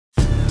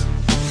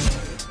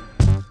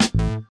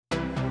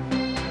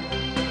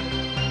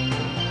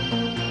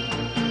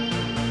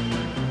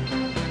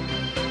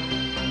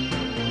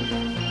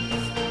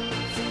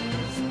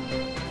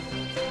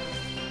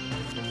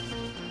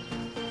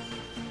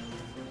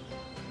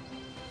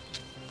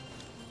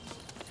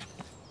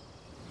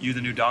You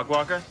the new dog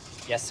walker?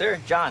 Yes, sir.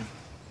 John.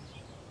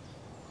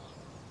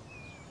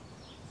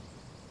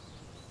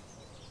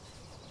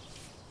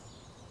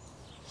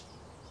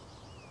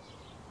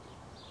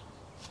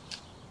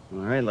 All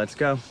right, let's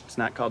go. It's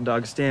not called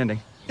dog standing.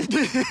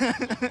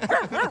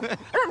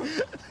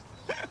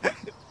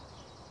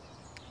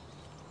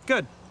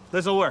 Good.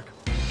 This'll work.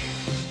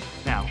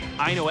 Now,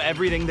 I know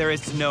everything there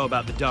is to know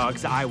about the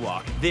dogs I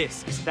walk.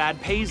 This is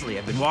Thad Paisley.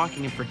 I've been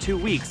walking him for 2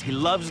 weeks. He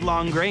loves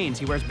long grains.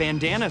 He wears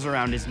bandanas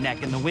around his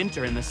neck in the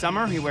winter. In the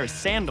summer, he wears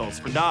sandals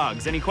for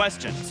dogs. Any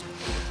questions?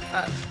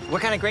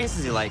 What kind of grains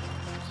does he like?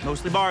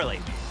 Mostly barley.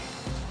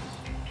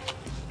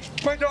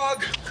 My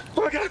dog!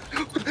 Oh my God!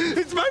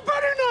 It's my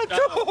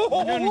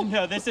Butternuts!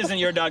 No, this isn't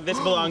your dog. This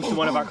belongs to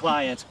one of our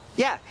clients.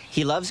 Yeah,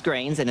 he loves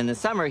grains, and in the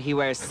summer he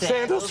wears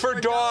Sandals for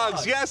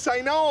dogs. Yes, I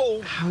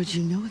know. How would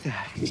you know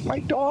that? He's my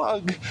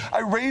dog.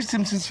 I raised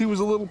him since he was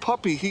a little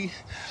puppy. He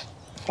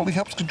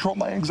helps control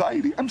my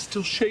anxiety. I'm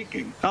still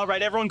shaking. All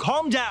right, everyone,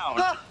 calm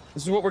down.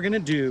 This is what we're gonna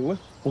do.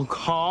 We'll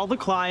call the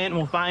client and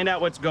we'll find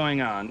out what's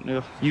going on.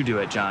 Ugh, you do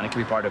it, John. It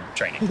can be part of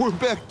training. We're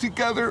back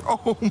together.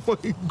 Oh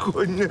my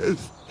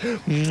goodness.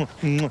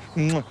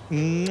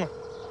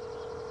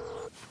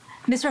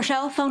 Miss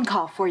Rochelle, phone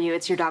call for you.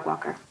 It's your dog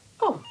walker.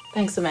 Oh,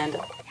 thanks,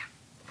 Amanda.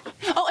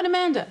 Oh, and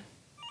Amanda,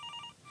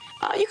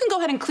 you can go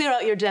ahead and clear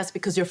out your desk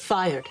because you're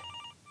fired.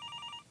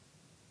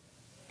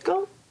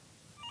 Go.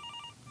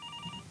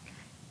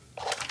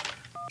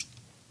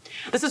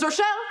 This is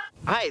Rochelle.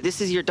 Hi, this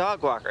is your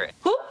dog walker.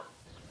 Who?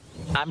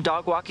 I'm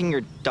dog walking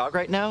your dog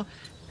right now,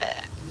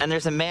 and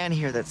there's a man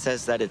here that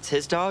says that it's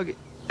his dog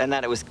and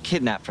that it was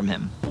kidnapped from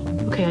him.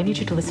 Okay, I need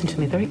you to listen to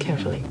me very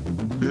carefully.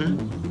 Hmm?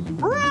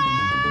 Run!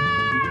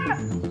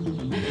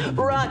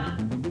 Run!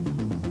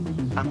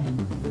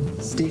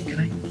 Steve, can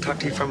I talk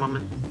to you for a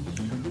moment?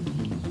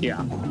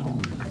 Yeah.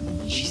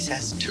 She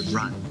says to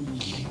run.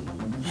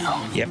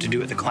 You have to do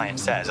what the client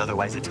says,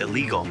 otherwise it's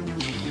illegal.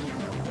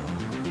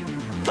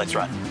 Let's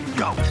run.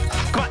 Go.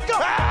 Come on, go!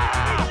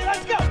 Ah!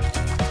 Let's go!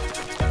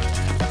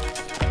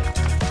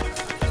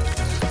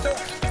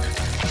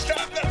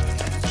 Stop them!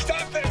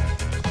 Stop them!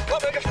 Oh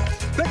my God!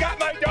 They got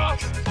my dog!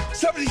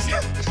 Somebody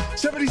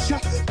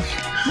shot!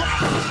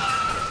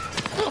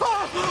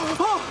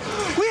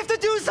 We have to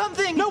do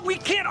something! No, we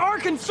can't. Our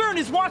concern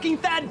is walking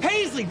Thad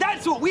Paisley.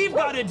 That's what we've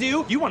got to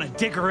do. You want to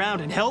dick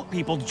around and help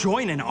people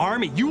join an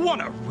army? You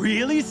want to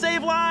really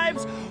save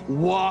lives?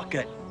 Walk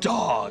a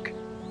dog.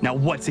 Now,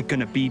 what's it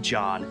gonna be,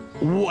 John?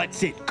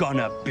 What's it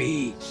gonna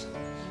be?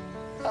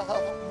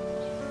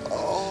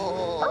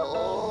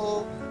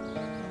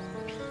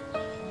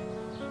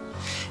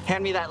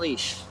 Hand me that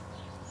leash.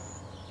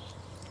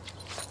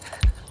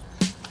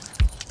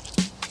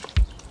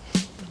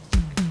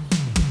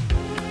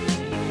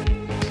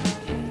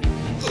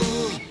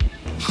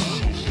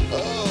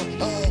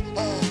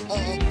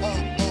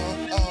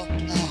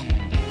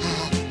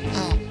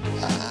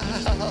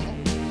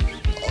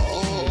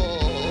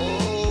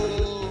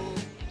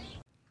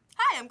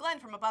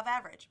 From Above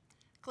Average.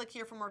 Click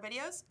here for more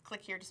videos,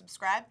 click here to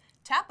subscribe,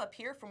 tap up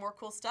here for more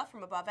cool stuff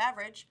from Above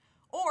Average,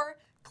 or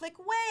click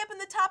way up in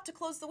the top to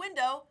close the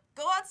window,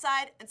 go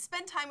outside, and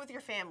spend time with your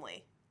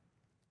family.